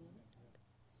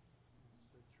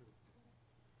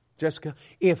 Jessica,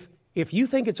 if you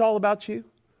think it's all about you,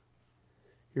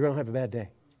 you're going to have a bad day.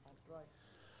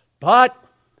 But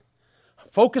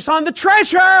focus on the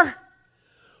treasure.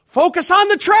 Focus on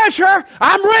the treasure.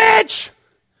 I'm rich.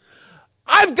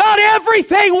 I've got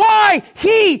everything. Why?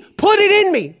 He put it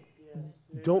in me.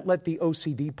 Don't let the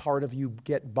OCD part of you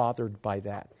get bothered by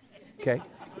that. Okay?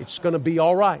 It's going to be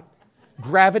all right.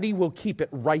 Gravity will keep it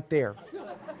right there.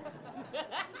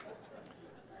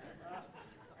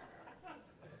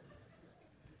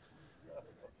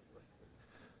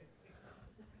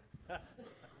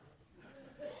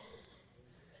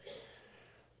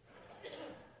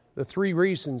 The 3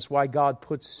 reasons why God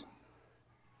puts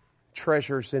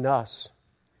treasures in us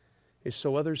is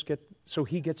so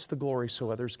He gets the glory,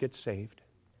 so others get saved.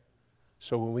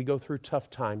 So when we go through tough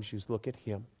times, you look at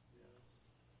Him.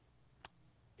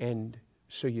 And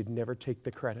so you'd never take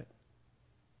the credit.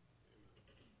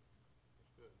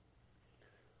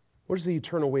 What does the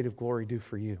eternal weight of glory do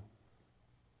for you?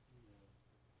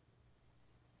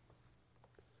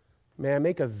 May I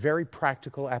make a very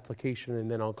practical application and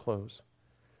then I'll close.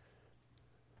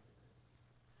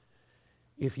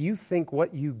 If you think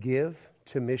what you give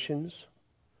to missions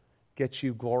gets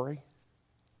you glory,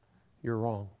 you're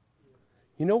wrong.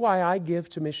 You know why I give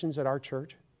to missions at our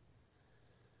church?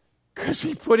 Because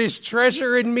He put His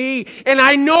treasure in me, and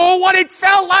I know what it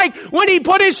felt like when He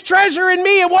put His treasure in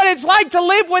me and what it's like to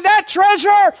live with that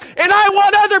treasure. And I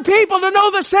want other people to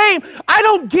know the same. I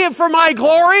don't give for my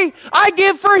glory. I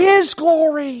give for His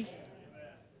glory.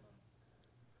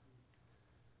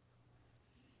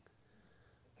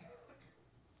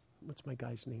 What's my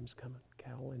guys' names coming?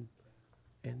 Cal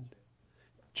and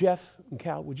Jeff and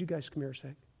Cal, would you guys come here a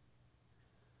sec?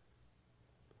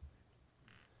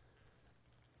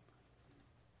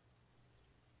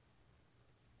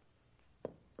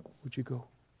 Would you go?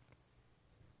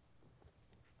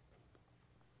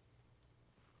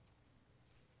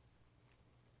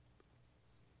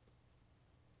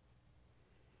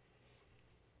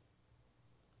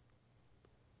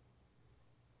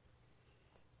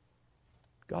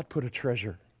 God put a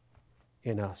treasure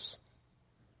in us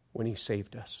when He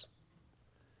saved us.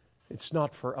 It's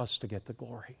not for us to get the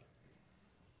glory.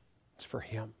 It's for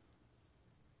Him.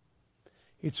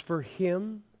 It's for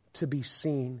Him to be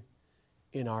seen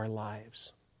in our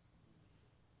lives.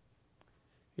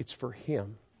 It's for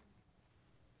Him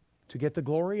to get the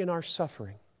glory in our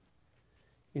suffering,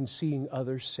 in seeing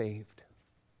others saved.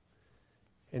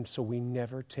 And so we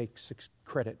never take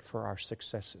credit for our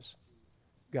successes.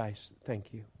 Guys,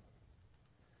 thank you.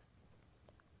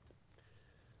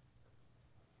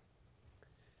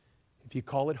 If you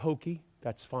call it hokey,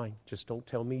 that's fine. Just don't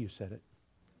tell me you said it.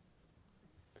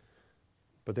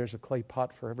 But there's a clay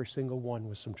pot for every single one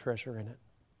with some treasure in it.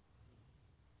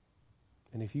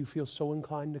 And if you feel so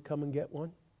inclined to come and get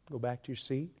one, go back to your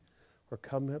seat or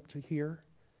come up to here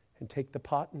and take the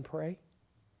pot and pray.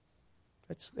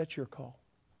 That's your call.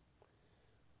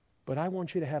 But I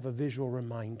want you to have a visual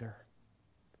reminder.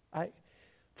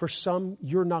 For some,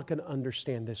 you're not going to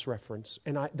understand this reference,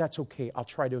 and that's okay. I'll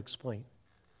try to explain.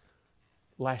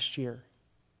 Last year,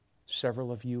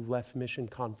 several of you left Mission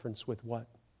Conference with what?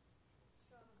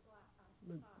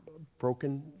 A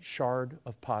broken shard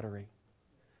of pottery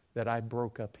that I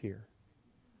broke up here.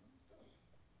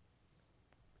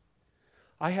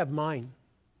 I have mine.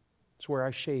 It's where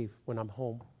I shave when I'm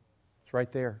home. It's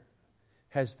right there.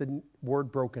 Has the word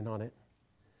broken on it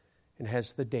and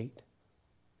has the date.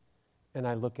 And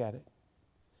I look at it.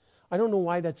 I don't know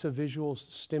why that's a visual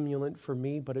stimulant for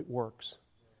me, but it works.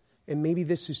 And maybe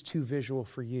this is too visual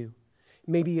for you.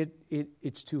 Maybe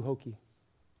it's too hokey.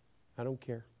 I don't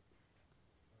care.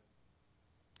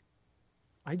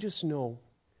 I just know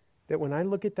that when I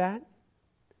look at that,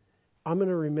 I'm going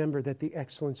to remember that the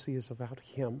excellency is about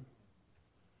Him.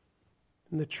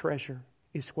 And the treasure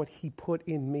is what He put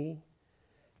in me.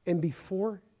 And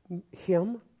before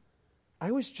Him,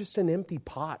 I was just an empty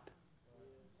pot.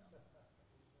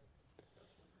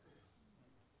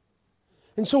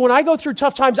 And so when I go through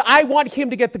tough times, I want Him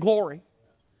to get the glory.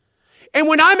 And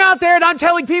when I'm out there and I'm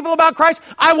telling people about Christ,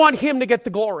 I want Him to get the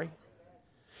glory.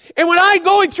 And when I'm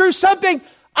going through something,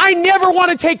 I never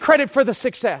want to take credit for the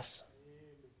success.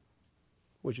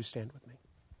 Would you stand with me?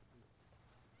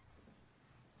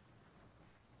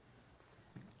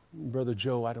 Brother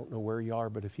Joe, I don't know where you are,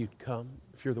 but if you'd come,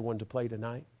 if you're the one to play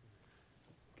tonight.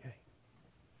 Okay.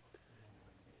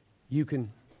 You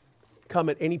can come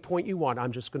at any point you want.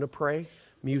 I'm just going to pray.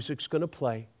 Music's going to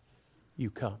play.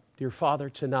 You come. Dear Father,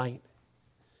 tonight,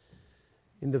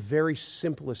 in the very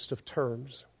simplest of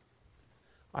terms,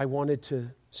 I wanted to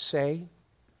say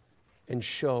and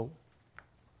show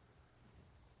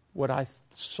what I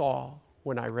saw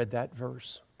when I read that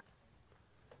verse.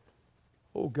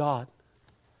 Oh God,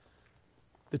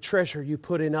 the treasure you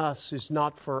put in us is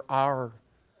not for our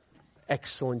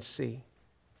excellency.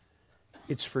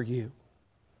 It's for you.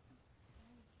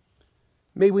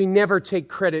 May we never take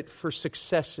credit for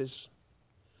successes,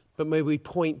 but may we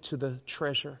point to the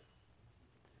treasure.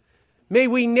 May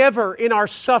we never, in our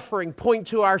suffering, point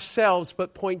to ourselves,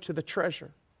 but point to the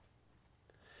treasure.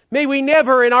 May we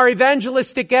never, in our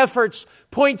evangelistic efforts,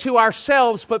 point to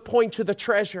ourselves, but point to the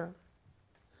treasure.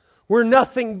 We're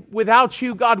nothing without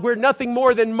you, God. We're nothing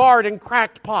more than marred and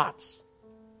cracked pots.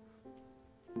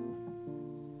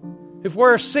 If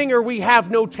we're a singer, we have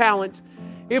no talent.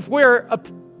 If we're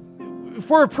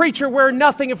a preacher, we're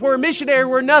nothing. If we're a missionary,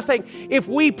 we're nothing. If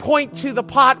we point to the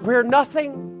pot, we're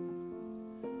nothing.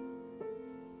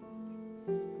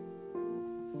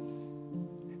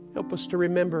 Help us to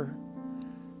remember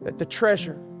that the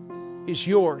treasure is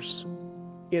yours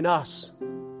in us.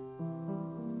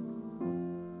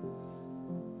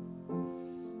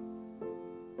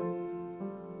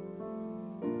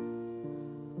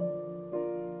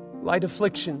 Light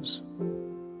afflictions.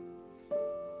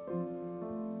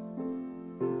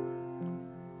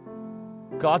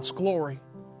 God's glory.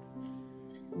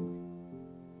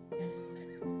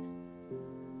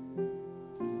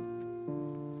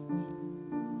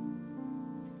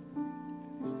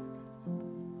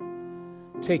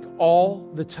 Take all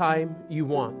the time you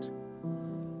want.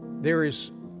 There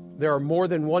are more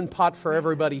than one pot for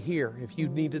everybody here. If you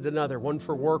needed another, one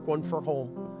for work, one for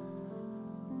home.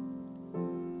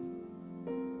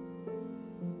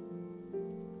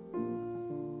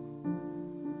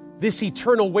 This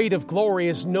eternal weight of glory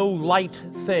is no light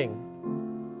thing.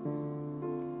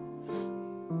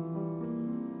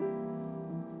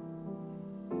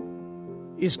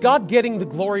 Is God getting the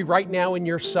glory right now in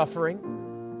your suffering?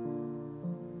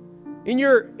 In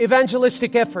your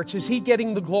evangelistic efforts, is He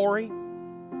getting the glory?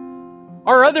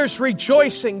 Are others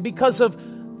rejoicing because of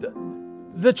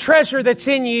the treasure that's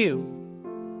in you?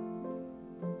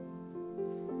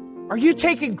 Are you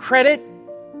taking credit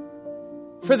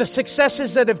for the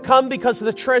successes that have come because of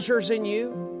the treasures in you?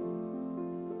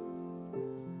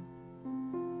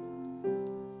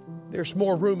 There's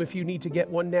more room if you need to get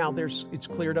one now. It's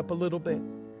cleared up a little bit.